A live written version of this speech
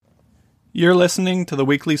You're listening to the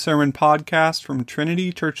weekly sermon podcast from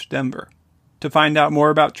Trinity Church Denver. To find out more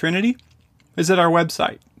about Trinity, visit our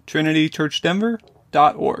website,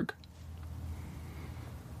 trinitychurchdenver.org.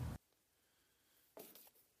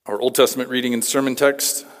 Our Old Testament reading and sermon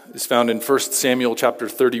text is found in 1 Samuel chapter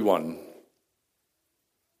 31.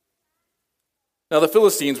 Now the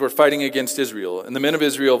Philistines were fighting against Israel, and the men of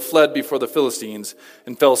Israel fled before the Philistines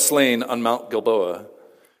and fell slain on Mount Gilboa.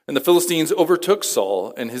 And the Philistines overtook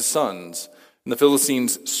Saul and his sons, and the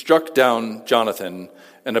Philistines struck down Jonathan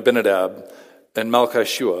and Abinadab and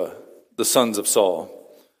Malchishua, the sons of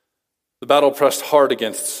Saul. The battle pressed hard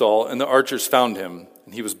against Saul, and the archers found him,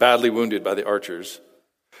 and he was badly wounded by the archers.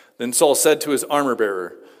 Then Saul said to his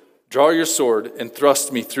armor-bearer, "Draw your sword and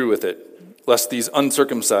thrust me through with it, lest these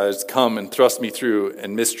uncircumcised come and thrust me through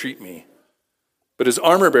and mistreat me." But his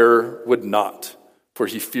armor-bearer would not, for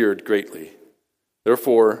he feared greatly.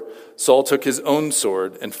 Therefore Saul took his own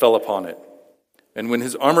sword and fell upon it. And when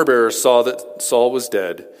his armor-bearer saw that Saul was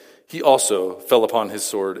dead, he also fell upon his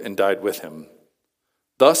sword and died with him.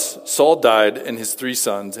 Thus Saul died, and his 3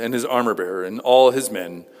 sons, and his armor-bearer, and all his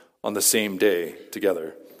men on the same day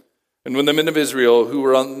together. And when the men of Israel, who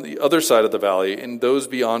were on the other side of the valley, and those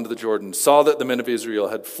beyond the Jordan, saw that the men of Israel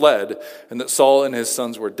had fled, and that Saul and his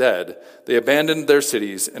sons were dead, they abandoned their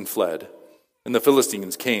cities and fled. And the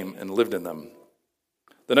Philistines came and lived in them.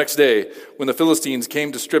 The next day, when the Philistines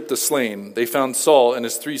came to strip the slain, they found Saul and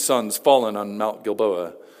his 3 sons fallen on Mount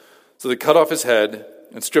Gilboa. So they cut off his head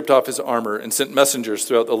and stripped off his armor and sent messengers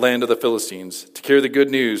throughout the land of the Philistines to carry the good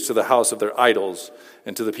news to the house of their idols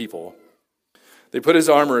and to the people. They put his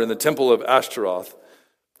armor in the temple of Ashtaroth,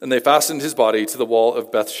 and they fastened his body to the wall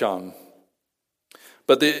of Bethshan.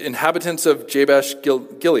 But the inhabitants of Jabesh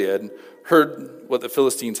Gilead heard what the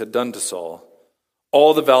Philistines had done to Saul.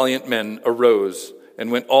 All the valiant men arose and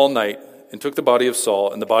went all night and took the body of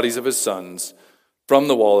Saul and the bodies of his sons from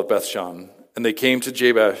the wall of Bethshan. And they came to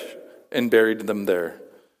Jabesh and buried them there.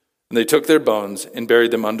 And they took their bones and buried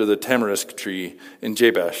them under the tamarisk tree in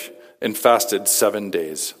Jabesh and fasted 7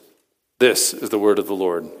 days. This is the word of the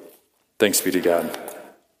Lord. Thanks be to God.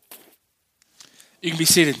 You can be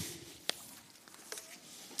seated.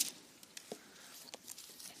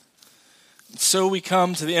 So we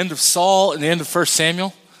come to the end of Saul and the end of 1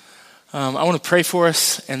 Samuel. I want to pray for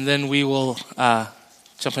us, and then we will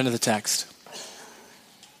jump into the text.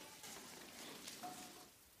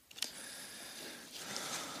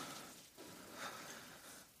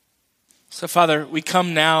 So, Father, we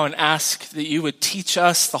come now and ask that you would teach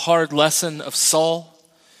us the hard lesson of Saul.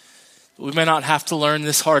 We may not have to learn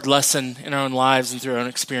this hard lesson in our own lives and through our own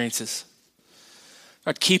experiences.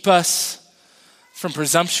 God, keep us from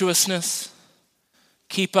presumptuousness.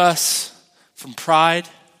 Keep us from pride.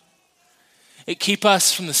 Keep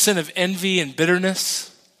us from the sin of envy and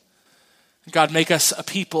bitterness. God, make us a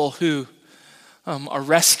people who are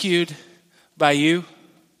rescued by you,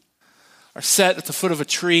 are set at the foot of a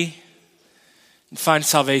tree, and find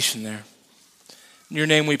salvation there. In your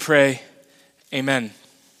name we pray, amen.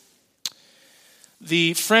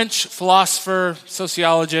 The French philosopher,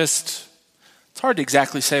 sociologist, it's hard to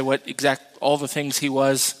exactly say all the things he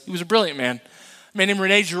was. He was a brilliant man. A man named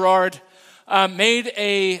René Girard made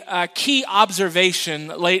a key observation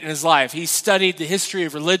late in his life. He studied the history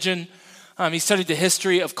of religion. He studied the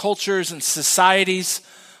history of cultures and societies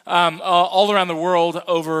all around the world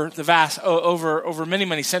over many,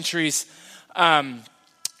 many centuries.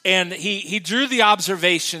 And he drew the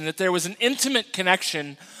observation that there was an intimate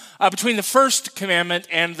connection between the first commandment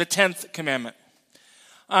and the 10th commandment.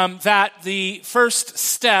 That the first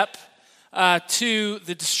step to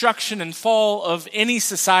the destruction and fall of any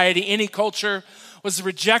society, any culture, was the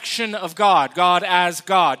rejection of God, God as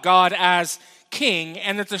king,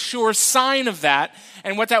 and that the sure sign of that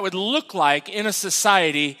and what that would look like in a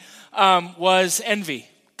society was envy,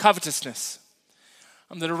 covetousness.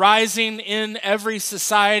 That arising in every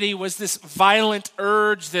society was this violent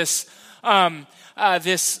urge, this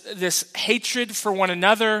hatred for one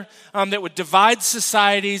another that would divide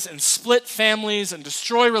societies and split families and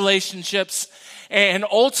destroy relationships. And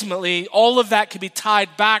ultimately, all of that could be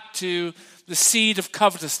tied back to the seed of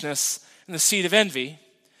covetousness and the seed of envy.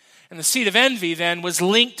 And the seed of envy then was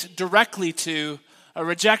linked directly to a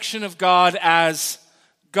rejection of God as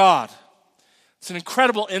God. It's an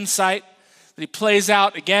incredible insight that he plays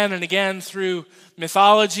out again and again through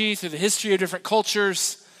mythology, through the history of different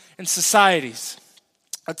cultures and societies.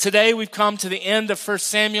 Today we've come to the end of 1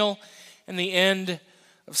 Samuel and the end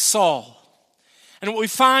of Saul. And what we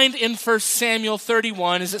find in 1 Samuel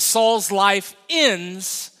 31 is that Saul's life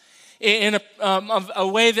ends in a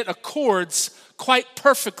way that accords quite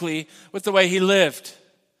perfectly with the way he lived.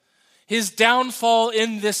 his downfall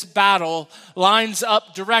in this battle lines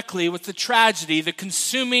up directly with the tragedy, the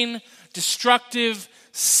consuming, destructive,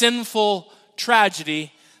 sinful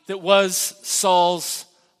tragedy that was Saul's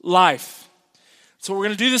life. So what we're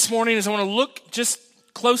going to do this morning is I want to look just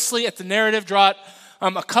closely at the narrative, draw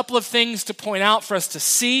out a couple of things to point out for us to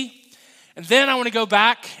see. And then I want to go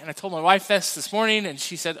back, and I told my wife this morning, and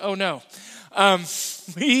she said, oh no.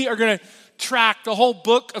 We are going to track the whole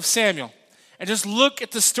book of Samuel and just look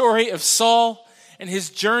at the story of Saul and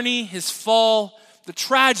his journey, his fall, the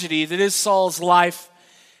tragedy that is Saul's life.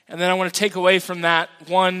 And then I want to take away from that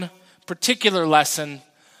one particular lesson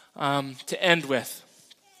to end with.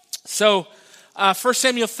 So 1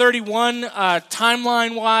 Samuel 31,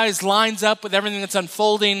 timeline-wise, lines up with everything that's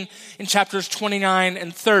unfolding in chapters 29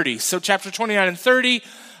 and 30. So chapter 29 and 30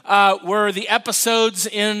 were the episodes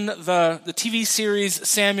in the TV series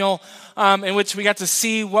Samuel, in which we got to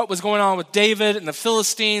see what was going on with David and the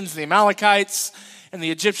Philistines, the Amalekites, and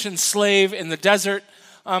the Egyptian slave in the desert,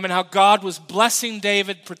 and how God was blessing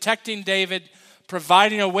David, protecting David,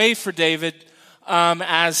 providing a way for David,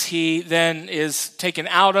 as he then is taken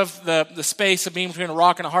out of the space of being between a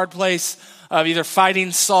rock and a hard place, of either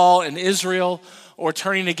fighting Saul and Israel or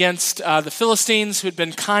turning against the Philistines who had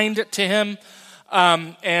been kind to him,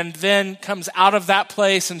 and then comes out of that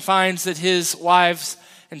place and finds that his wives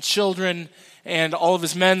and children and all of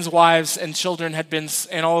his men's wives and children had been,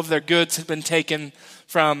 and all of their goods had been taken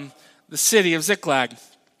from the city of Ziklag.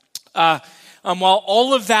 While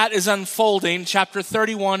all of that is unfolding, chapter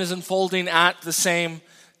 31 is unfolding at the same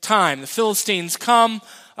time. The Philistines come.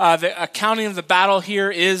 The accounting of the battle here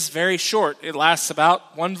is very short. It lasts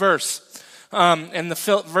about one verse. And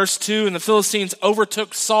verse 2, and the Philistines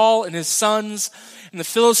overtook Saul and his sons, and the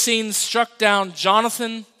Philistines struck down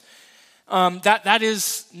Jonathan. That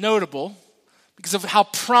is notable because of how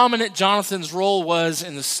prominent Jonathan's role was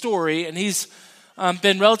in the story, and he's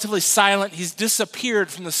been relatively silent. He's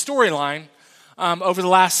disappeared from the storyline over the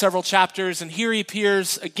last several chapters, and here he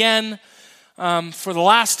appears again for the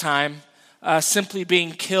last time, simply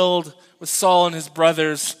being killed with Saul and his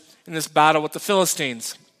brothers in this battle with the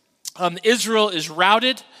Philistines. Israel is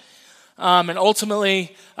routed, and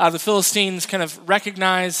ultimately the Philistines kind of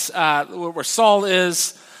recognize where Saul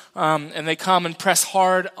is, and they come and press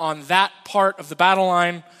hard on that part of the battle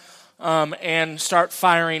line and start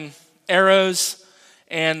firing arrows.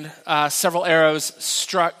 And several arrows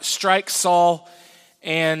strike Saul,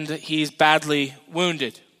 and he's badly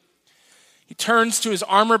wounded. He turns to his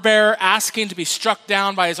armor bearer, asking to be struck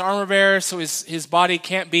down by his armor bearer, so his body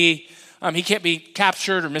can't be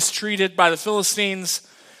captured or mistreated by the Philistines.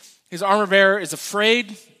 His armor bearer is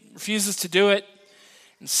afraid, refuses to do it,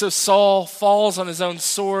 and so Saul falls on his own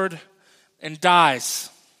sword and dies.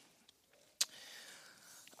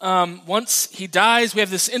 Once he dies, we have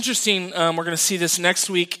this interesting, we're going to see this next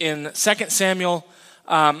week in 2 Samuel.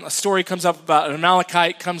 A story comes up about an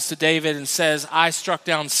Amalekite comes to David and says, I struck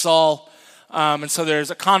down Saul. And so there's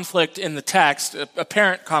a conflict in the text,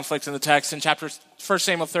 apparent conflict in the text in chapters 1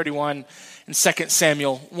 Samuel 31 and 2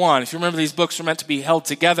 Samuel 1. If you remember, these books are meant to be held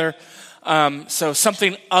together. So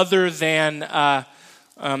something other than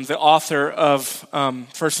the author of 1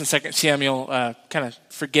 and 2 Samuel kind of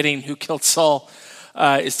forgetting who killed Saul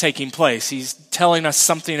is taking place. He's telling us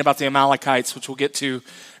something about the Amalekites, which we'll get to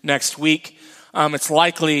next week. It's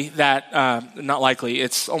likely that, not likely,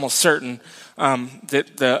 it's almost certain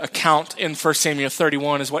that the account in 1 Samuel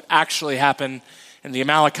 31 is what actually happened, and the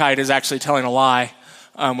Amalekite is actually telling a lie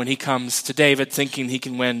when he comes to David, thinking he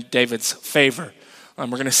can win David's favor. We're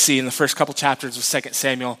going to see in the first couple chapters of 2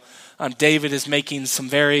 Samuel, David is making some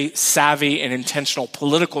very savvy and intentional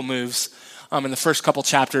political moves in the first couple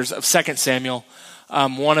chapters of 2 Samuel,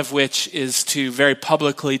 one of which is to very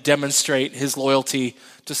publicly demonstrate his loyalty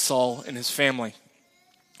to Saul and his family.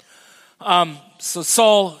 So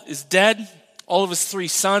Saul is dead. All of his 3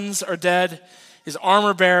 sons are dead. His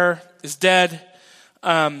armor bearer is dead.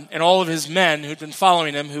 And all of his men who'd been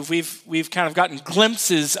following him, who we've kind of gotten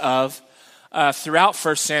glimpses of throughout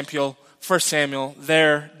 1 Samuel,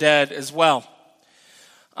 they're dead as well.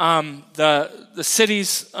 The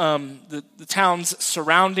cities, the towns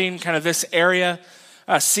surrounding kind of this area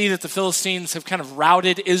see that the Philistines have kind of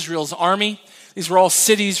routed Israel's army. These were all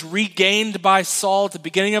cities regained by Saul at the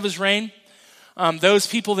beginning of his reign. Those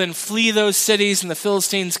people then flee those cities, and the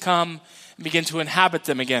Philistines come and begin to inhabit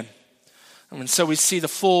them again. And so we see the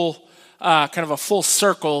full, kind of a full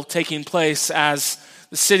circle taking place as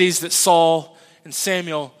the cities that Saul and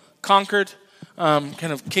Samuel conquered,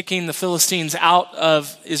 kind of kicking the Philistines out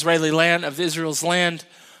of Israeli land, of Israel's land,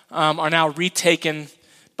 are now retaken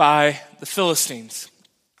by the Philistines.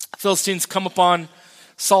 Philistines come upon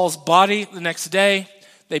Saul's body the next day.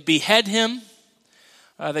 They behead him.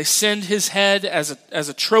 They send his head as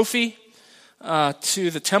a trophy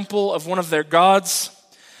to the temple of one of their gods.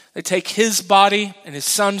 They take his body and his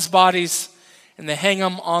son's bodies, and they hang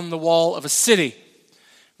them on the wall of a city.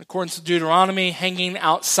 In accordance with Deuteronomy, hanging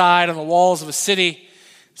outside on the walls of a city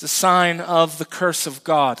is a sign of the curse of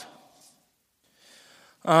God.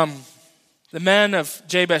 The men of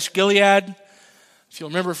Jabesh Gilead, if you'll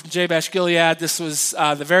remember from Jabesh Gilead, this was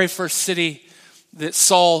the very first city that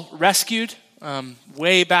Saul rescued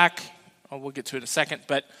way back. We'll get to it in a second,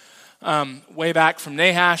 but way back from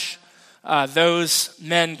Nahash. Those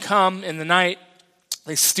men come in the night.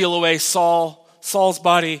 They steal away Saul's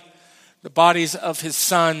body, the bodies of his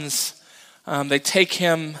sons. They take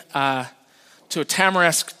him to a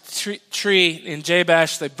tamarisk tree in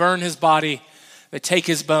Jabesh. They burn his body. They take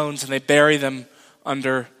his bones and they bury them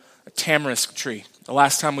under a tamarisk tree. The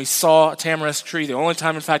last time we saw a tamarisk tree, the only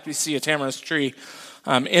time, in fact, we see a tamarisk tree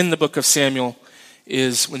in the book of Samuel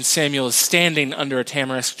is when Samuel is standing under a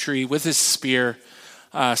tamarisk tree with his spear,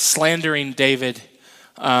 slandering David,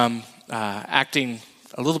 acting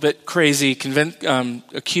a little bit crazy,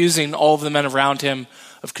 accusing all of the men around him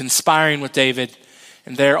of conspiring with David.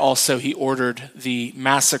 And there also he ordered the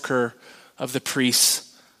massacre of the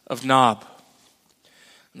priests of Nob.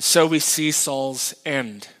 And so we see Saul's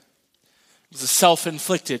end. It was a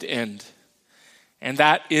self-inflicted end. And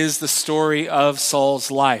that is the story of Saul's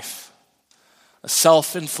life. A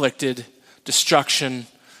self-inflicted destruction,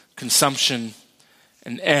 consumption,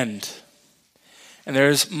 and end. And there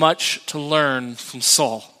is much to learn from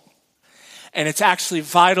Saul. And it's actually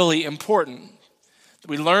vitally important that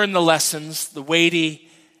we learn the lessons, the weighty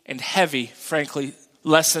and heavy, frankly,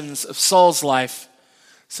 lessons of Saul's life,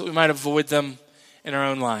 so we might avoid them in our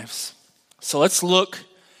own lives. So let's look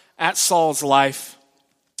at Saul's life.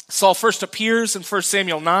 Saul first appears in 1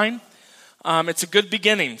 Samuel 9. It's a good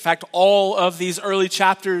beginning. In fact, all of these early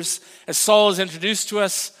chapters, as Saul is introduced to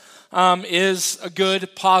us, is a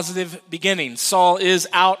good, positive beginning. Saul is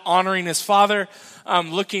out honoring his father,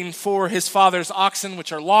 looking for his father's oxen,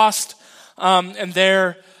 which are lost. And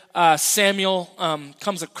there Samuel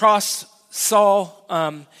comes across Saul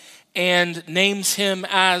and names him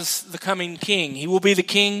as the coming king. He will be the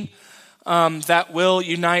king that will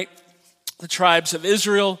unite the tribes of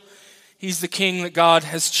Israel. He's the king that God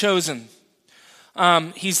has chosen.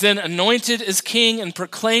 He's then anointed as king and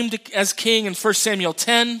proclaimed as king in 1 Samuel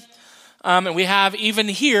 10. And we have even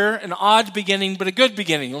here an odd beginning, but a good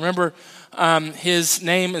beginning. Remember, his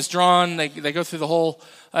name is drawn. They go through the whole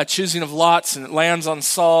choosing of lots, and it lands on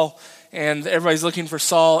Saul. And everybody's looking for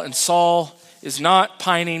Saul, and Saul is not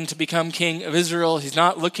pining to become king of Israel. He's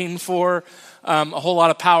not looking for a whole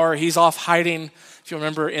lot of power. He's off hiding, if you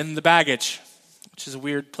remember, in the baggage, which is a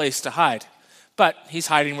weird place to hide. But he's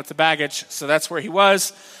hiding with the baggage, so that's where he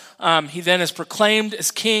was. He then is proclaimed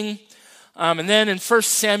as king. And then in 1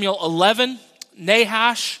 Samuel 11,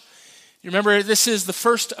 Nahash, you remember this is the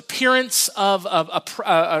first appearance of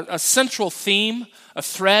a central theme, a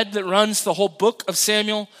thread that runs the whole book of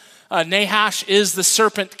Samuel. Nahash is the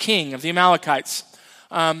serpent king of the Amalekites.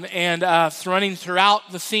 And running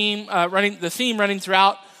throughout the theme, running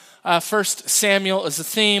throughout 1 Samuel is the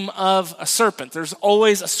theme of a serpent. There's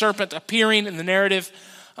always a serpent appearing in the narrative,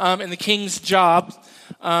 and the king's job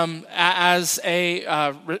as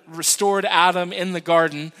a restored Adam in the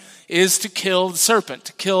garden is to kill the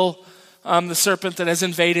serpent, the serpent that has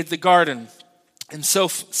invaded the garden. And so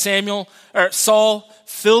Saul,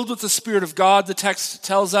 filled with the Spirit of God, the text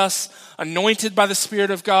tells us, anointed by the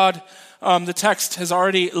Spirit of God, the text has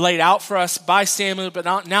already laid out for us by Samuel, but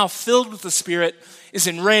now filled with the Spirit, is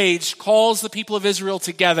enraged, calls the people of Israel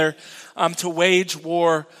together to wage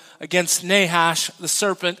war against Nahash, the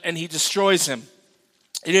serpent, and he destroys him.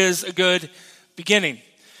 It is a good beginning.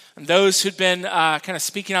 And those who'd been kind of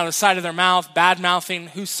speaking out of the side of their mouth, bad-mouthing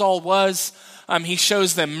who Saul was, he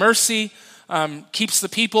shows them mercy, keeps the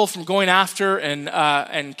people from going after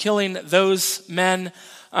and killing those men.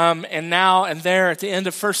 And there at the end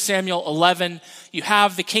of 1 Samuel 11, you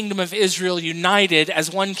have the kingdom of Israel united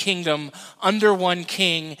as one kingdom under one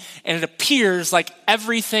king. And it appears like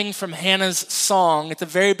everything from Hannah's song at the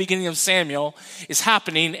very beginning of Samuel is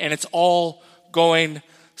happening, and it's all going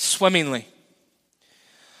swimmingly.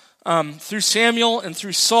 Through Samuel and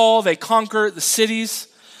through Saul, they conquer the cities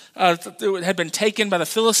that had been taken by the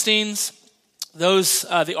Philistines.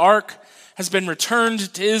 The ark has been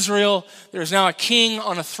returned to Israel. There is now a king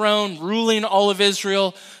on a throne ruling all of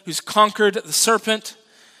Israel who's conquered the serpent.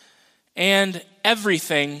 And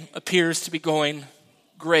everything appears to be going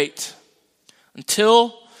great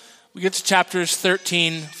until we get to chapters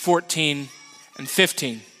 13, 14, and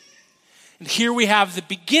 15. And here we have the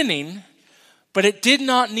beginning, but it did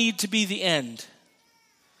not need to be the end.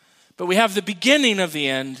 But we have the beginning of the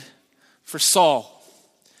end for Saul.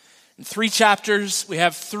 In 3 chapters, we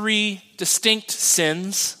have 3 distinct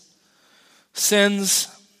sins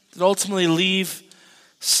that ultimately leave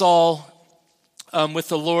Saul with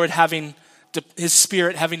the Lord having his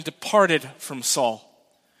spirit having departed from Saul.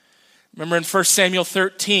 Remember in 1 Samuel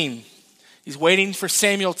 13, he's waiting for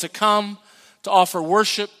Samuel to come to offer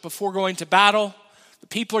worship before going to battle. The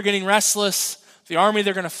people are getting restless. The army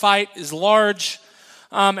they're going to fight is large.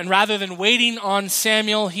 And rather than waiting on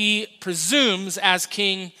Samuel, he presumes as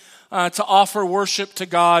king to offer worship to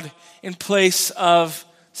God in place of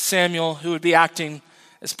Samuel, who would be acting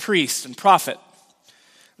as priest and prophet.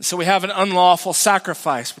 And so we have an unlawful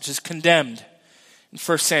sacrifice, which is condemned in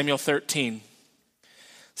 1 Samuel 13.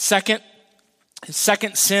 His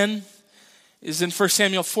second sin is in 1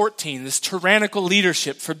 Samuel 14, this tyrannical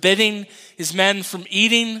leadership, forbidding his men from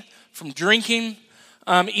eating, from drinking,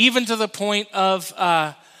 even to the point of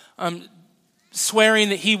swearing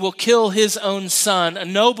that he will kill his own son, a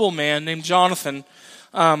noble man named Jonathan,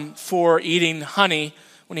 for eating honey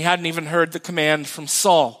when he hadn't even heard the command from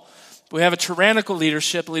Saul. But we have a tyrannical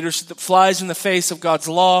leadership, a leadership that flies in the face of God's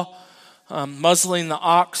law, muzzling the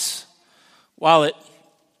ox while it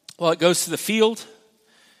goes to the field.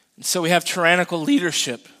 And so we have tyrannical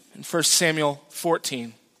leadership in 1 Samuel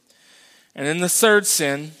 14. And then the third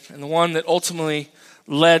sin, and the one that ultimately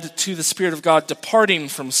led to the Spirit of God departing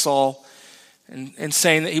from Saul and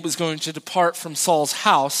saying that he was going to depart from Saul's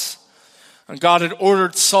house. And God had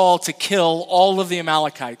ordered Saul to kill all of the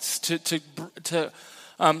Amalekites, to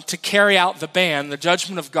carry out the ban, the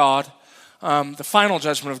judgment of God, the final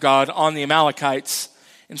judgment of God on the Amalekites.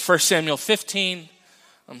 In 1 Samuel 15,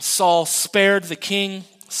 Saul spared the king,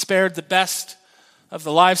 spared the best of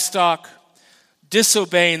the livestock,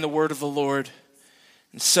 disobeying the word of the Lord.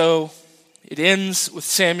 And so it ends with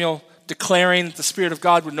Samuel declaring that the Spirit of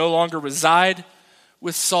God would no longer reside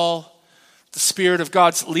with Saul. The Spirit of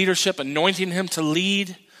God's leadership, anointing him to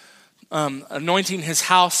lead, anointing his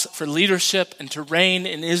house for leadership and to reign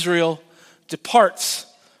in Israel, departs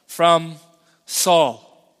from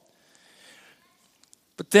Saul.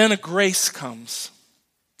 But then a grace comes.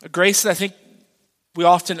 A grace that I think we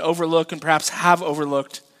often overlook and perhaps have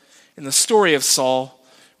overlooked in the story of Saul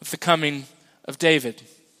with the coming of David.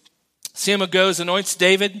 Samuel goes, anoints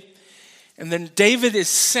David, and then David is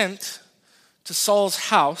sent to Saul's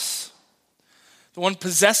house, the one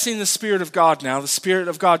possessing the Spirit of God now, the Spirit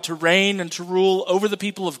of God to reign and to rule over the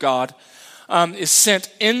people of God, is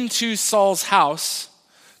sent into Saul's house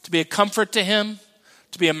to be a comfort to him,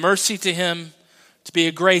 to be a mercy to him, to be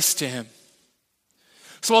a grace to him.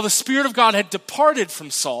 So while the Spirit of God had departed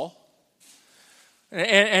from Saul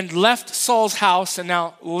and left Saul's house and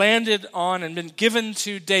now landed on and been given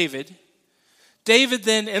to David, David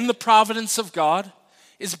then, in the providence of God,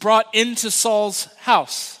 is brought into Saul's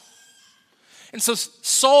house. And so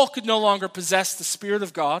Saul could no longer possess the Spirit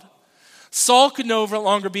of God. Saul could no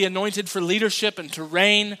longer be anointed for leadership and to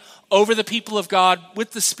reign over the people of God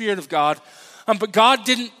with the Spirit of God. But God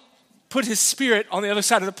didn't put his Spirit on the other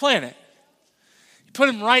side of the planet. He put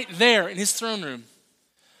him right there in his throne room,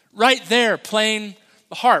 right there playing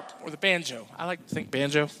the harp or the banjo. I like to think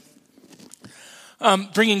banjo.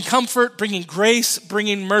 Bringing comfort, bringing grace,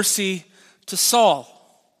 bringing mercy to Saul.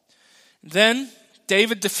 Then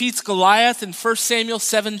David defeats Goliath in 1 Samuel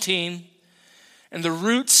 17, and the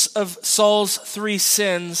roots of Saul's 3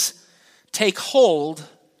 sins take hold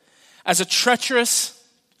as a treacherous,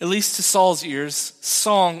 at least to Saul's ears,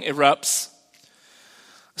 song erupts.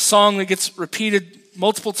 A song that gets repeated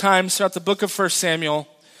multiple times throughout the book of 1 Samuel.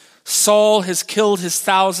 Saul has killed his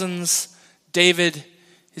thousands, David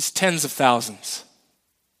his tens of thousands.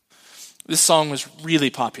 This song was really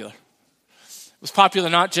popular. It was popular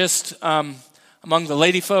not just among the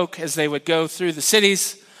lady folk as they would go through the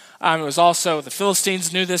cities. It was also, the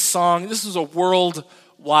Philistines knew this song. This was a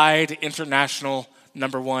worldwide, international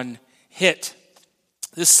 #1 hit.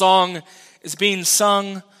 This song is being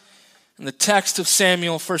sung, and the text of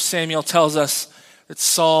Samuel, 1 Samuel, tells us that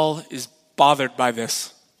Saul is bothered by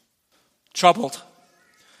this, troubled,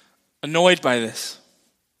 annoyed by this.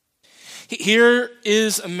 Here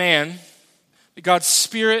is a man that God's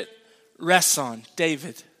Spirit rests on,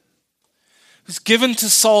 David, who's given to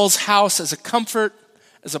Saul's house as a comfort,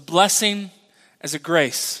 as a blessing, as a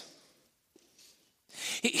grace.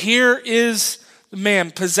 Here is the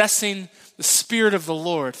man possessing the Spirit of the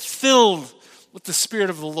Lord, filled with the Spirit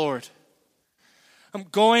of the Lord. I'm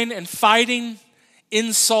going and fighting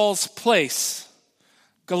in Saul's place,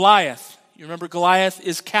 Goliath. You You remember Goliath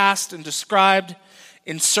is cast and described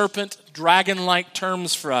in serpent, dragon-like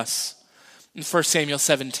terms for us in 1 Samuel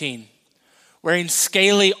 17. Wearing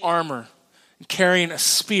scaly armor and carrying a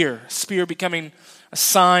spear becoming a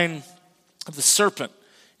sign of the serpent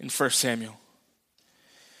in 1 Samuel.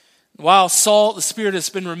 While Saul, the spirit has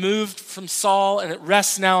been removed from Saul and it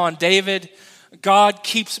rests now on David, God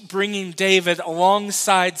keeps bringing David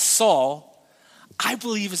alongside Saul, I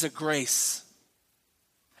believe as a grace,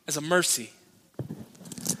 as a mercy,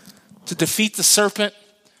 to defeat the serpent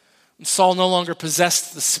when Saul no longer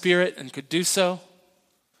possessed the spirit and could do so.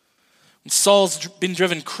 When Saul's been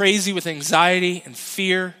driven crazy with anxiety and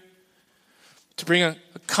fear, to bring a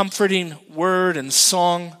comforting word and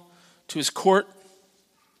song to his court.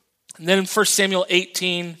 And then in 1 Samuel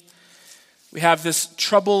 18, we have this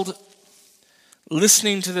troubled,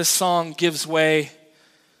 listening to this song gives way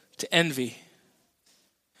to envy.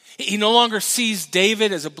 He no longer sees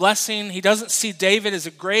David as a blessing. He doesn't see David as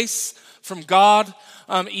a grace from God,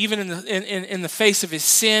 even in the face of his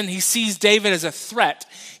sin. He sees David as a threat.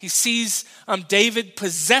 He sees David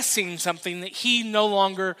possessing something that he no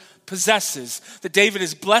longer possesses. That David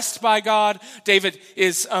is blessed by God. David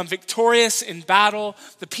is victorious in battle.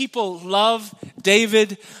 The people love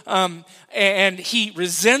David, and he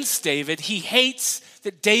resents David. He hates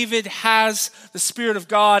that David has the Spirit of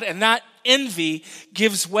God, and that envy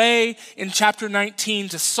gives way in chapter 19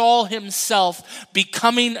 to Saul himself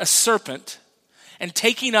becoming a serpent and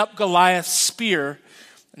taking up Goliath's spear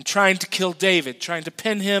and trying to kill David, trying to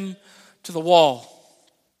pin him to the wall.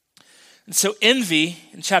 And so envy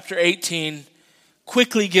in chapter 18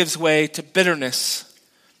 quickly gives way to bitterness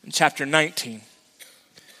in chapter 19.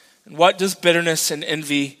 And what does bitterness and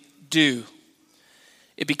envy do?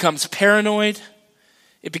 It becomes paranoid.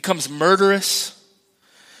 It becomes murderous,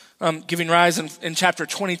 giving rise in chapter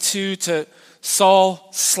 22 to Saul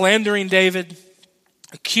slandering David,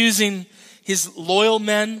 accusing his loyal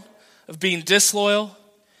men of being disloyal,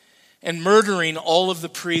 and murdering all of the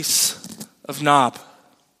priests of Nob.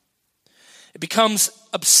 It becomes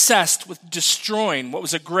obsessed with destroying what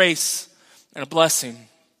was a grace and a blessing.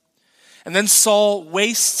 And then Saul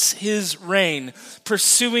wastes his reign,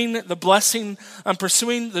 pursuing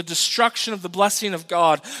the destruction of the blessing of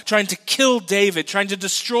God, trying to kill David, trying to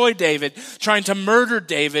destroy David, trying to murder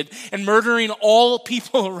David, and murdering all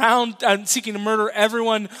people around, seeking to murder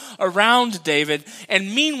everyone around David.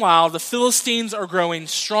 And meanwhile, the Philistines are growing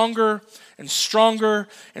stronger and stronger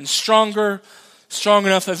and stronger, strong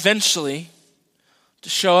enough eventually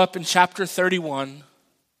to show up in chapter 31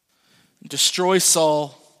 and destroy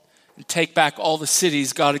Saul and take back all the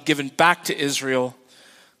cities God had given back to Israel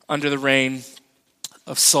under the reign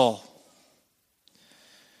of Saul.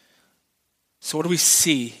 So what do we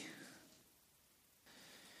see?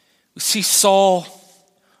 We see Saul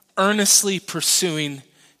earnestly pursuing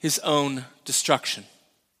his own destruction.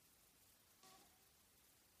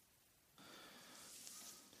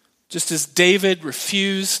 Just as David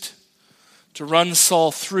refused to run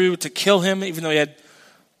Saul through to kill him, even though he had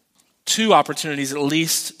two opportunities at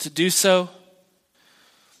least to do so.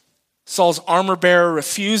 Saul's armor bearer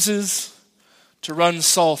refuses to run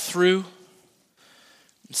Saul through.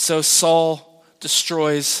 And so Saul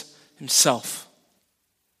destroys himself.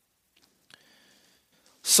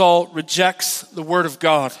 Saul rejects the word of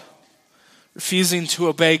God, refusing to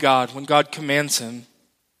obey God when God commands him.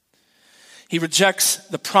 He rejects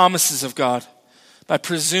the promises of God by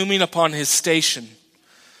presuming upon his station.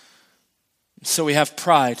 And so we have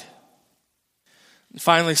pride. And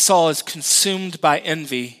finally, Saul is consumed by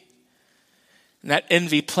envy, and that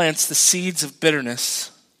envy plants the seeds of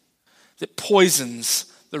bitterness that poisons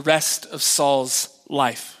the rest of Saul's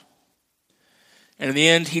life. And in the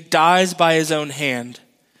end, he dies by his own hand,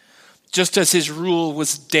 just as his rule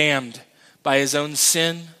was damned by his own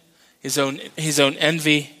sin, his own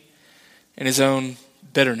envy, and his own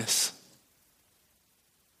bitterness.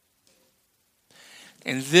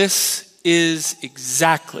 And this is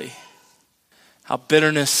exactly how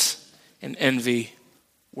bitterness and envy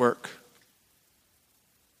work.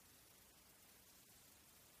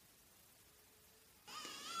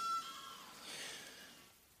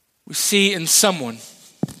 We see in someone,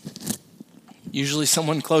 usually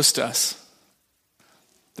someone close to us,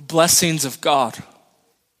 the blessings of God,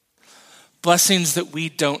 blessings that we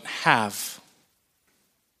don't have.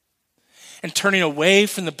 And turning away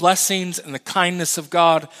from the blessings and the kindness of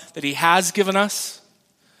God that he has given us,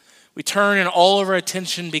 we turn and all of our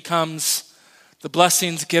attention becomes the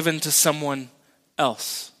blessings given to someone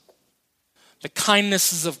else. The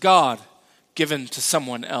kindnesses of God given to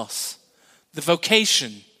someone else. The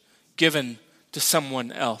vocation given to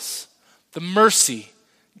someone else. The mercy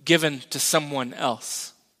given to someone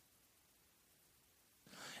else.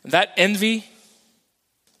 And that envy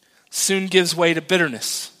soon gives way to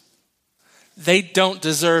bitterness. They don't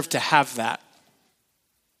deserve to have that.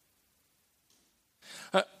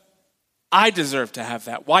 I deserve to have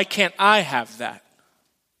that. Why can't I have that?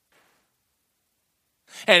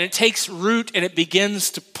 And it takes root and it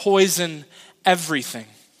begins to poison everything.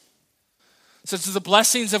 So it's the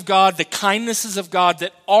blessings of God, the kindnesses of God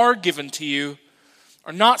that are given to you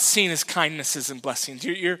are not seen as kindnesses and blessings.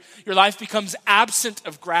 Your life becomes absent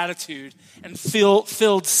of gratitude and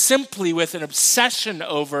filled simply with an obsession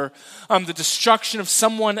over the destruction of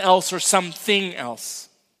someone else or something else.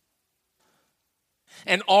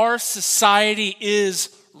 And our society is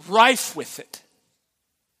rife with it.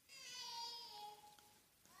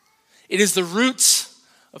 It is the roots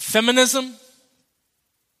of feminism.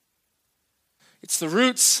 It's the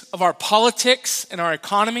roots of our politics and our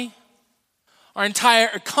economy. Our entire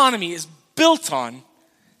economy is built on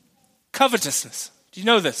covetousness. Do you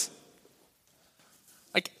know this?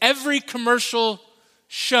 Like every commercial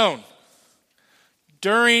shown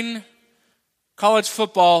during college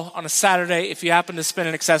football on a Saturday, if you happen to spend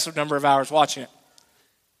an excessive number of hours watching it,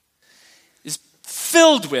 is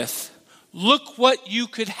filled with, look what you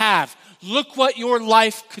could have. Look what your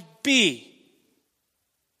life could be.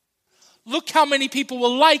 Look how many people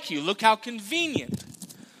will like you. Look how convenient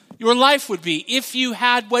your life would be if you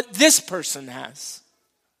had what this person has.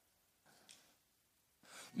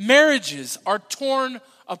 Marriages are torn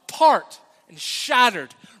apart and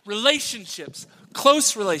shattered. Relationships,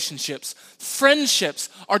 close relationships, friendships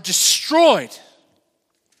are destroyed.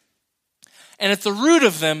 And at the root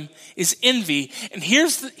of them is envy. And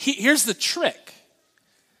here's the trick.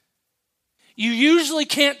 You usually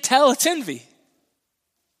can't tell it's envy.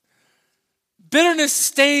 Bitterness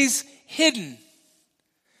stays hidden.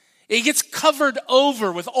 It gets covered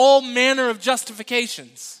over with all manner of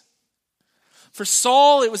justifications. For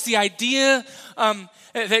Saul, it was the idea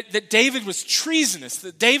that David was treasonous,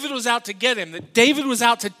 that David was out to get him, that David was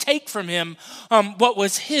out to take from him what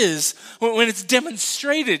was his. When it's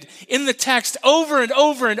demonstrated in the text over and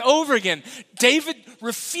over and over again, David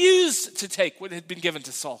refused to take what had been given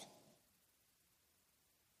to Saul.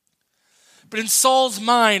 But in Saul's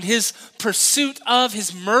mind, his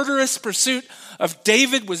murderous pursuit of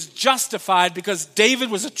David was justified because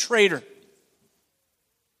David was a traitor.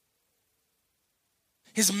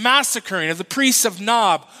 His massacring of the priests of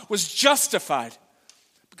Nob was justified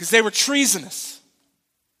because they were treasonous.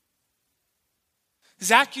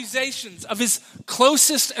 His accusations of his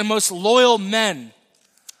closest and most loyal men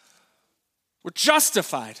were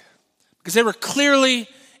justified because they were clearly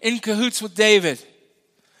in cahoots with David,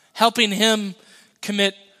 helping him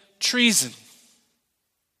commit treason.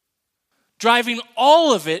 Driving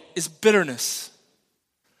all of it is bitterness.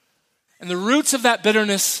 And the roots of that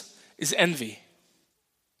bitterness is envy.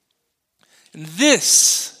 And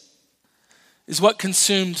this is what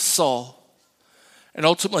consumed Saul and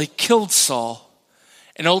ultimately killed Saul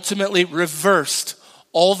and ultimately reversed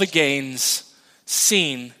all the gains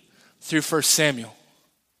seen through 1 Samuel.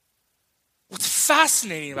 What's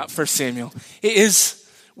fascinating about 1 Samuel is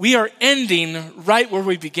we are ending right where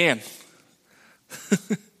we began.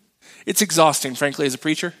 It's exhausting, frankly, as a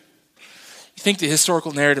preacher. You think the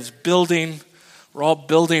historical narrative's building. We're all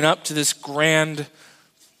building up to this grand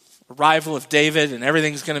arrival of David, and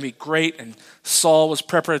everything's going to be great, and Saul was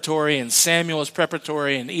preparatory, and Samuel was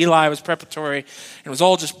preparatory, and Eli was preparatory, and it was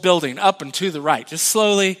all just building up and to the right, just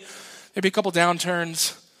slowly, maybe a couple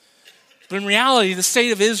downturns. But in reality, the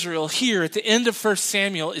state of Israel here at the end of 1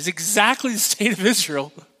 Samuel is exactly the state of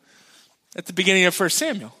Israel at the beginning of 1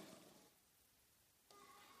 Samuel.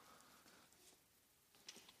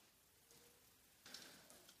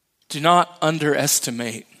 Do not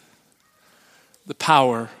underestimate the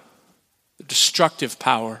power, the destructive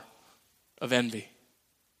power of envy.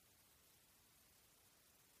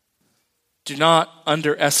 Do not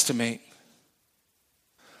underestimate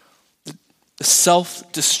the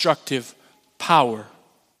self-destructive power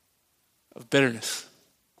of bitterness.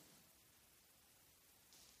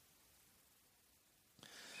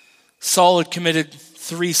 Saul had committed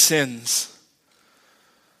 3 sins.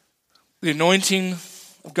 The anointing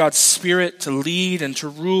of God's Spirit to lead and to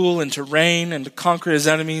rule and to reign and to conquer his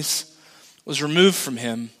enemies was removed from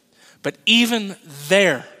him. But even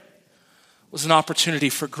there was an opportunity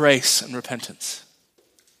for grace and repentance.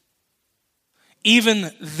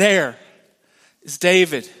 Even there is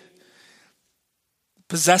David,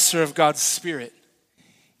 possessor of God's Spirit,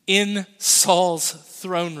 in Saul's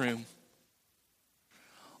throne room,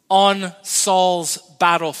 on Saul's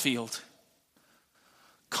battlefield,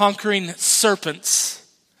 conquering serpents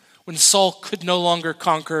when Saul could no longer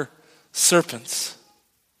conquer serpents.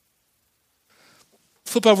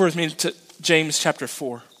 Flip over with me to James chapter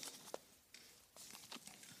 4.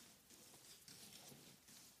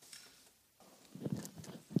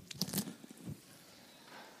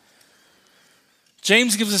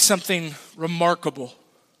 James gives us something remarkable.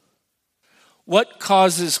 What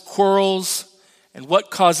causes quarrels and what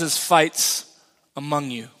causes fights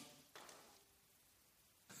among you?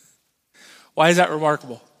 Why is that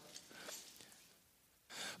remarkable?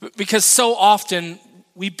 Because so often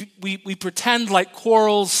we pretend like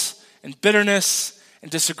quarrels and bitterness and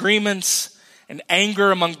disagreements and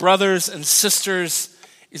anger among brothers and sisters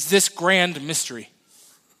is this grand mystery.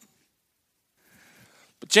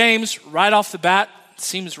 But James, right off the bat,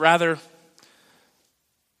 seems rather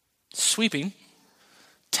sweeping,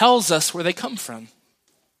 tells us where they come from.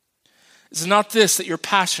 Is it not this, that your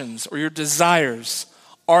passions or your desires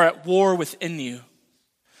are at war within you?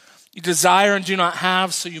 You desire and do not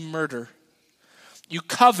have, so you murder. You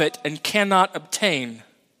covet and cannot obtain.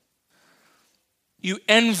 You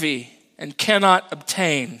envy and cannot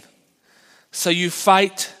obtain. So you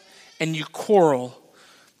fight and you quarrel.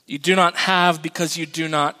 You do not have because you do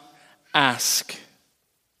not ask.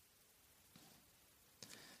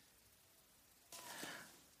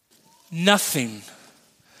 Nothing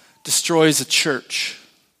destroys a church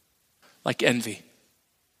like envy.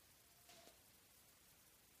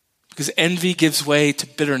 Because envy gives way to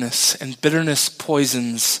bitterness, and bitterness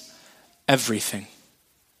poisons everything.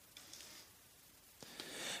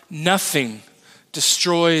 Nothing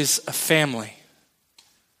destroys a family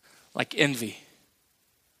like envy.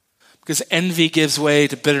 Because envy gives way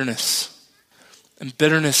to bitterness, and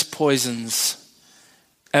bitterness poisons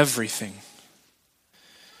everything.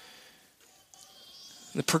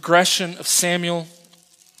 The progression of Saul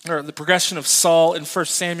in 1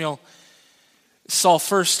 Samuel, Saul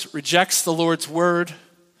first rejects the Lord's word,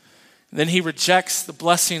 and then he rejects the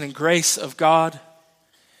blessing and grace of God.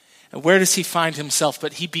 And where does he find himself?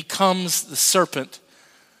 But he becomes the serpent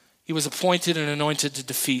he was appointed and anointed to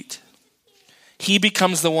defeat. He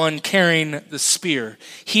becomes the one carrying the spear.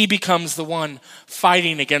 He becomes the one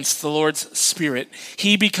fighting against the Lord's Spirit.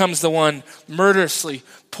 He becomes the one murderously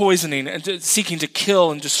poisoning and seeking to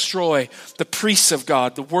kill and destroy the priests of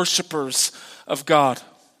God, the worshipers of God.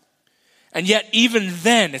 And yet even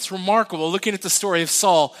then, it's remarkable, looking at the story of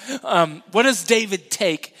Saul, what does David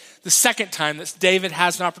take the second time that David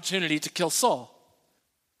has an opportunity to kill Saul?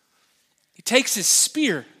 He takes his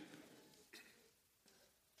spear.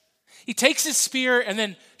 He takes his spear and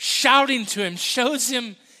then shouting to him shows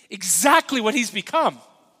him exactly what he's become.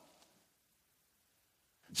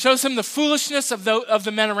 Shows him the foolishness of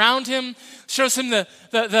the men around him. Shows him the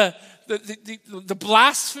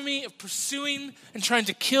blasphemy of pursuing and trying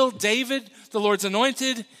to kill David, the Lord's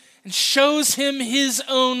anointed. And shows him his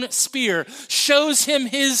own spear. Shows him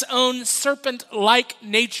his own serpent-like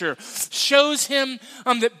nature. Shows him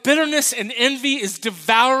that bitterness and envy is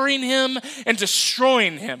devouring him and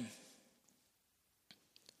destroying him.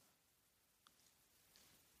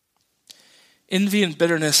 Envy and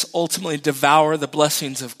bitterness ultimately devour the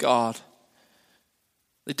blessings of God.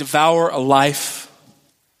 They devour a life,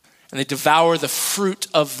 and they devour the fruit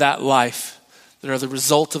of that life that are the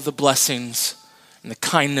result of the blessings and the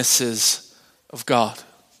kindnesses of God.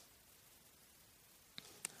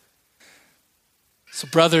 So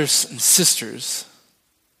brothers and sisters,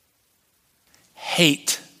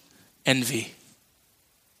 hate envy.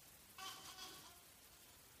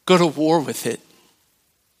 Go to war with it.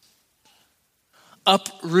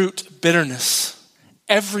 Uproot bitterness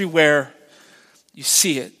everywhere you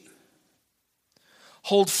see it.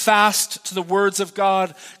 Hold fast to the words of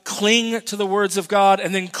God, cling to the words of God,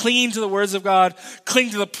 and then clinging to the words of God,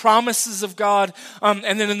 cling to the promises of God,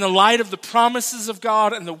 and then in the light of the promises of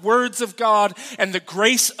God and the words of God and the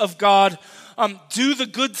grace of God, do the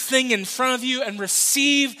good thing in front of you and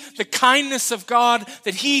receive the kindness of God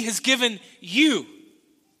that He has given you.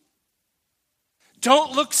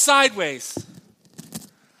 Don't look sideways.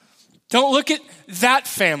 Don't look at that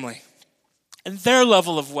family and their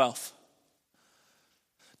level of wealth.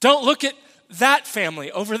 Don't look at that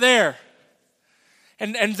family over there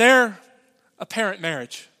and their apparent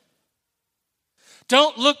marriage.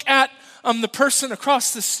 Don't look at the person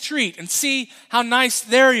across the street and see how nice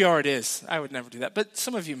their yard is. I would never do that, but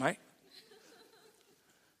some of you might.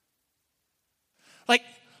 Like,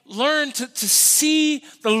 learn to see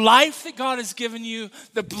the life that God has given you,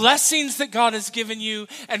 the blessings that God has given you,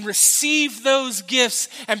 and receive those gifts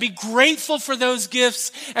and be grateful for those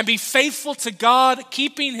gifts and be faithful to God,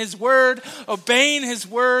 keeping his word, obeying his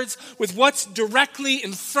words with what's directly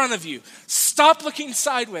in front of you. Stop looking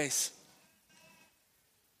sideways,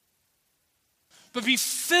 but be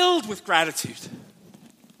filled with gratitude.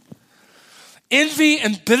 Envy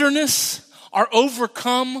and bitterness are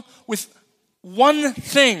overcome with one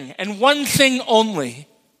thing and one thing only: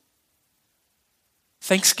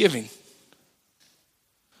 thanksgiving.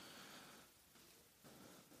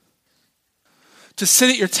 To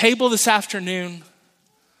sit at your table this afternoon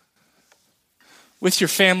with your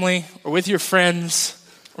family or with your friends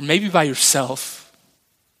or maybe by yourself,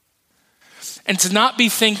 and to not be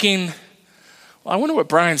thinking, well, I wonder what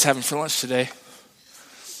Brian's having for lunch today.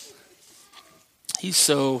 He's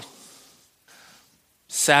so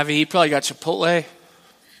savvy. He probably got Chipotle.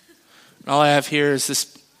 And all I have here is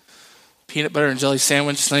this peanut butter and jelly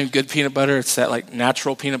sandwich. It's not even good peanut butter. It's that like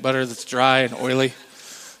natural peanut butter that's dry and oily.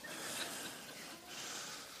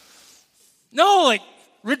 No, like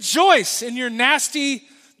rejoice in your nasty,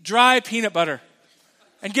 dry peanut butter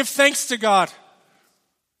and give thanks to God.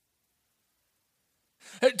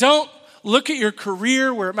 Don't look at your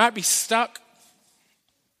career where it might be stuck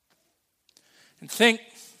and think,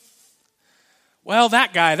 well,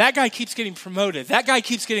 that guy keeps getting promoted. That guy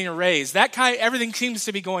keeps getting a raise. That guy, everything seems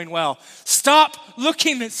to be going well. Stop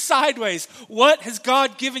looking sideways. What has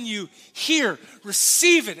God given you here?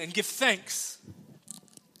 Receive it and give thanks.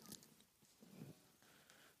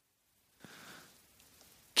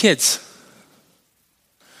 Kids,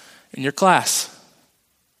 in your class,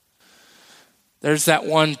 there's that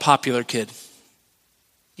one popular kid.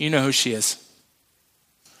 You know who she is.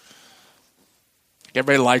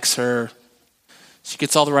 Everybody likes her. She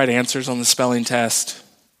gets all the right answers on the spelling test.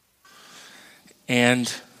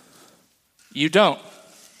 And you don't.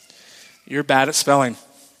 You're bad at spelling.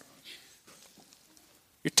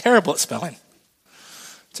 You're terrible at spelling.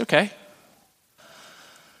 It's okay.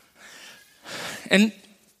 And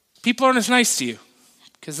people aren't as nice to you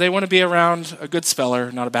because they want to be around a good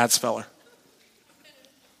speller, not a bad speller.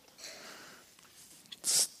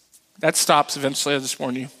 That stops eventually, I just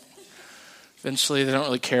warn you. Eventually, they don't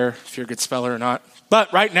really care if you're a good speller or not.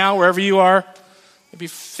 But right now, wherever you are, maybe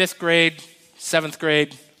 5th grade, 7th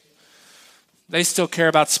grade, they still care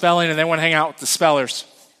about spelling and they want to hang out with the spellers.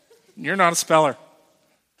 You're not a speller.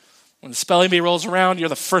 When the spelling bee rolls around, you're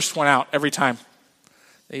the first one out every time.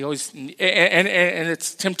 They always, and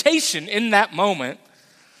it's temptation in that moment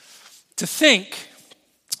to think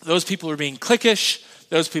those people are being cliquish,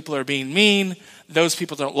 those people are being mean, those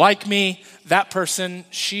people don't like me, that person,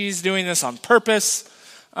 she's doing this on purpose.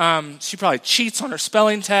 She probably cheats on her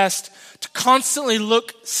spelling test. To constantly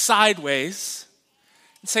look sideways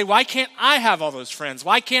and say, why can't I have all those friends?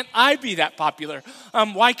 Why can't I be that popular?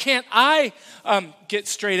 Why can't I get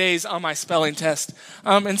straight A's on my spelling test?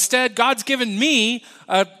 Instead, God's given me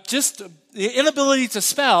just the inability to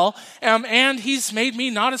spell, and he's made me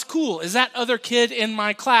not as cool as that other kid in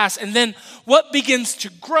my class. And then what begins to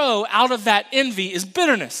grow out of that envy is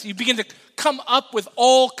bitterness. You begin to come up with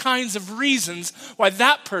all kinds of reasons why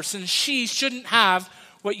that person, she shouldn't have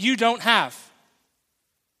what you don't have.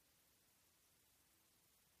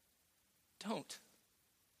 Don't.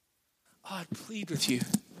 Oh, I plead with you.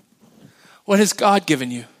 What has God given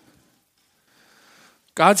you?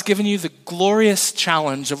 God's given you the glorious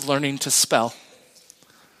challenge of learning to spell.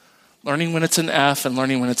 Learning when it's an F and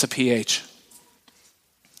learning when it's a PH.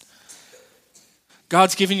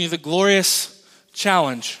 God's given you the glorious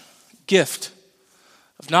challenge, gift,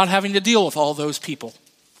 of not having to deal with all those people.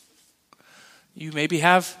 You maybe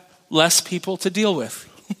have less people to deal with,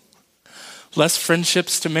 less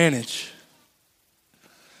friendships to manage.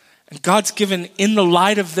 And God's given, in the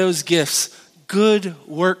light of those gifts, good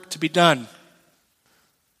work to be done.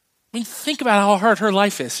 I mean, think about how hard her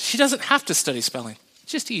life is. She doesn't have to study spelling.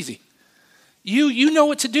 It's just easy. You know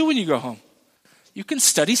what to do when you go home. You can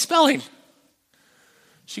study spelling.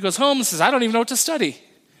 She goes home and says, I don't even know what to study.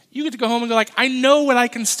 You get to go home and go like, I know what I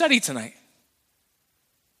can study tonight.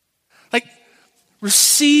 Like,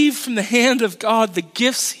 receive from the hand of God the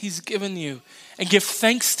gifts he's given you and give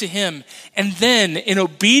thanks to him. And then, in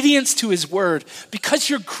obedience to his word, because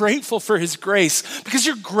you're grateful for his grace, because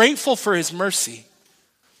you're grateful for his mercy,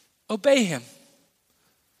 obey him.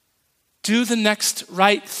 Do the next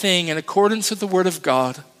right thing in accordance with the word of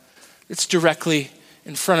God. It's directly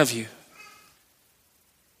in front of you.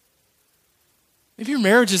 Maybe your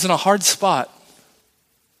marriage is in a hard spot.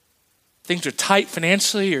 Things are tight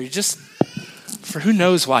financially, or you just for who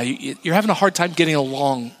knows why. You're having a hard time getting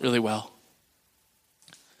along really well.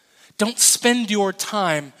 Don't spend your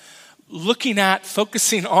time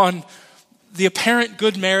focusing on the apparent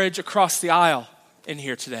good marriage across the aisle in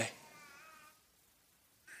here today.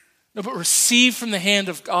 No, but receive from the hand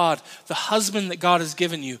of God the husband that God has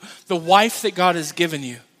given you, the wife that God has given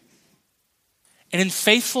you. And in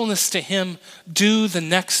faithfulness to him, do the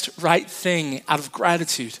next right thing out of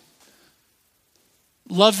gratitude.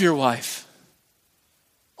 Love your wife.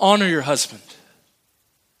 Honor your husband.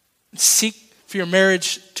 And seek for your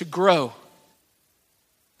marriage to grow.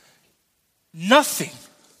 Nothing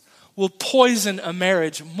will poison a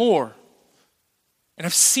marriage more, and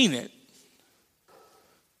I've seen it,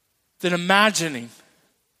 than imagining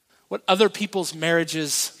what other people's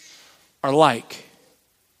marriages are like.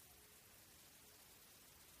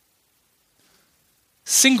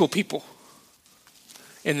 Single people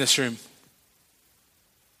in this room.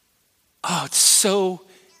 Oh, it's so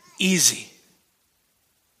easy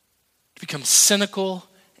to become cynical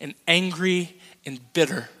and angry and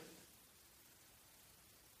bitter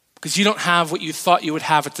because you don't have what you thought you would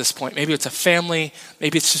have at this point. Maybe it's a family,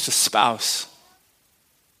 maybe it's just a spouse.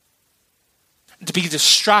 To be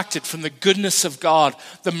distracted from the goodness of God,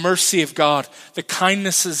 the mercy of God, the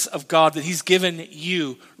kindnesses of God that he's given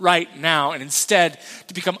you right now, and instead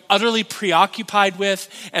to become utterly preoccupied with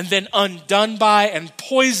and then undone by and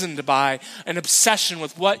poisoned by an obsession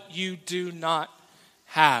with what you do not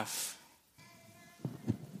have.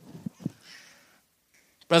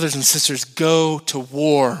 Brothers and sisters, go to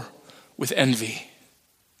war with envy,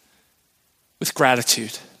 with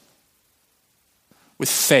gratitude, with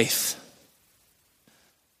faith,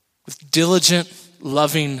 with diligent,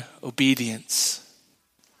 loving obedience,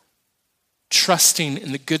 trusting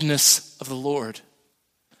in the goodness of the Lord.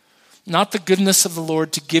 Not the goodness of the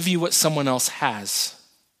Lord to give you what someone else has,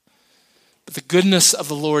 but the goodness of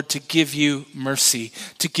the Lord to give you mercy,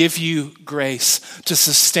 to give you grace, to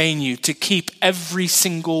sustain you, to keep every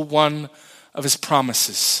single one of his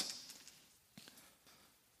promises.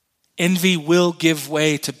 Envy will give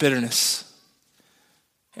way to bitterness,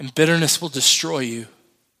 and bitterness will destroy you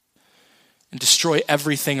and destroy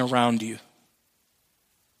everything around you.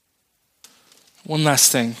 One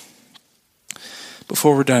last thing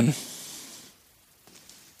before we're done.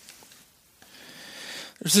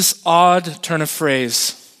 There's this odd turn of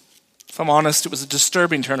phrase. If I'm honest, it was a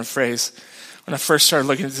disturbing turn of phrase when I first started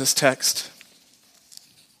looking at this text.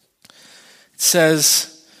 It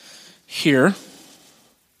says here,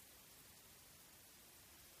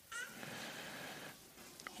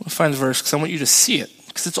 I'll find the verse because I want you to see it,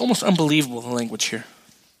 because it's almost unbelievable, the language here.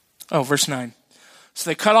 Oh, verse 9. So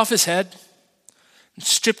they cut off his head and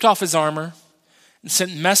stripped off his armor and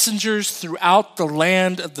sent messengers throughout the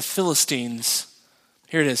land of the Philistines.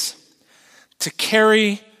 Here it is. To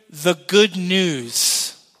carry the good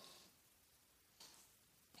news.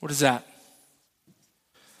 What is that?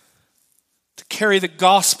 To carry the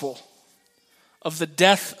gospel of the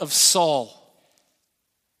death of Saul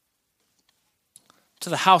to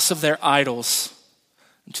the house of their idols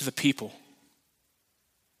and to the people.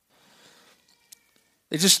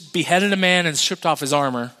 They just beheaded a man and stripped off his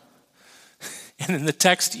armor. And then the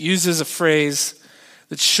text uses a phrase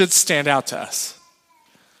that should stand out to us.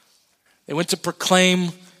 They went to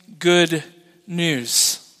proclaim good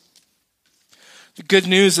news. The good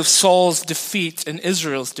news of Saul's defeat and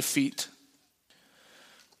Israel's defeat.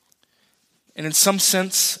 And in some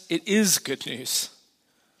sense, it is good news.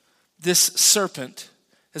 This serpent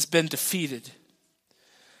has been defeated.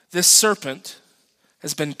 This serpent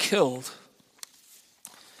has been killed.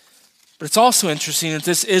 But it's also interesting that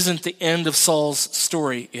this isn't the end of Saul's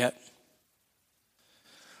story yet.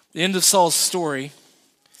 The end of Saul's story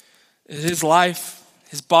is his life,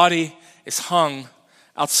 his body is hung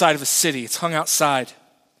outside of a city. It's hung outside.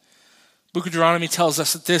 Book of Deuteronomy tells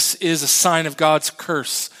us that this is a sign of God's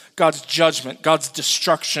curse, God's judgment, God's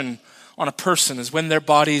destruction on a person is when their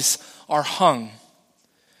bodies are hung.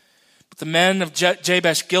 But the men of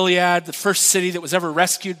Jabesh Gilead, the first city that was ever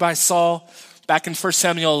rescued by Saul, back in 1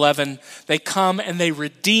 Samuel 11, they come and they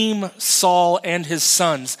redeem Saul and his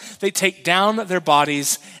sons. They take down their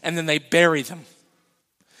bodies and then they bury them.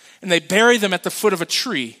 And they bury them at the foot of a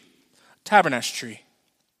tree, a tabernacle tree.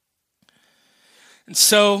 And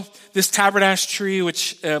so this tabernacle tree,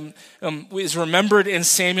 which is remembered in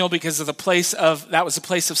Samuel because of that was the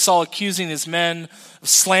place of Saul accusing his men of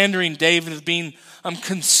slandering David, of being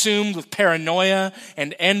consumed with paranoia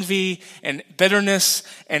and envy and bitterness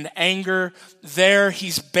and anger. There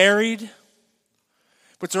he's buried.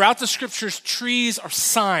 But throughout the scriptures, trees are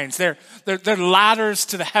signs. They're ladders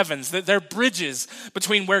to the heavens. They're bridges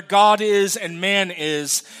between where God is and man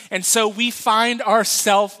is. And so we find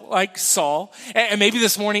ourselves like Saul, and maybe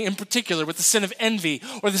this morning in particular with the sin of envy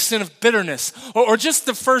or the sin of bitterness, or just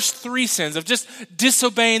the first three sins of just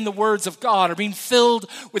disobeying the words of God or being filled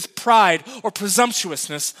with pride or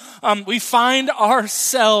presumptuousness. We find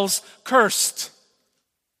ourselves cursed,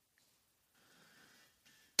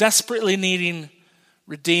 desperately needing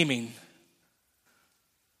redeeming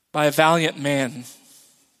by a valiant man,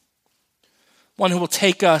 one who will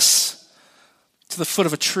take us to the foot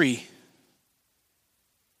of a tree,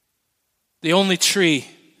 the only tree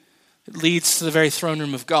that leads to the very throne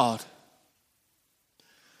room of God,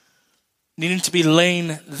 needing to be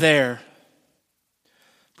laid there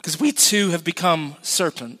because we too have become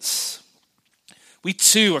serpents. We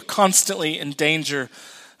too are constantly in danger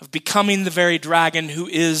of becoming the very dragon who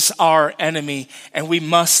is our enemy, and we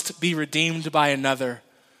must be redeemed by another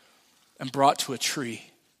and brought to a tree,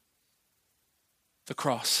 the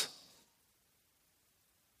cross.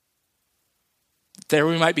 There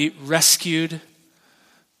we might be rescued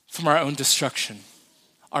from our own destruction,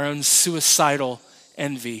 our own suicidal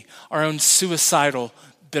envy, our own suicidal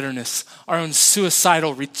bitterness, our own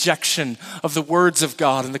suicidal rejection of the words of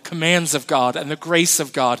God and the commands of God and the grace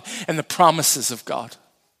of God and the promises of God.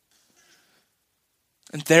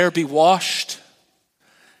 And there be washed,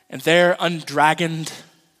 and there undragoned,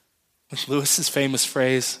 with Lewis's famous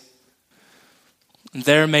phrase, and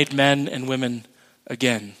there made men and women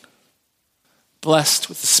again, blessed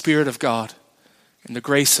with the Spirit of God and the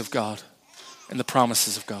grace of God and the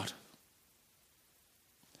promises of God.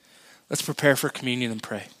 Let's prepare for communion and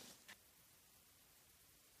pray.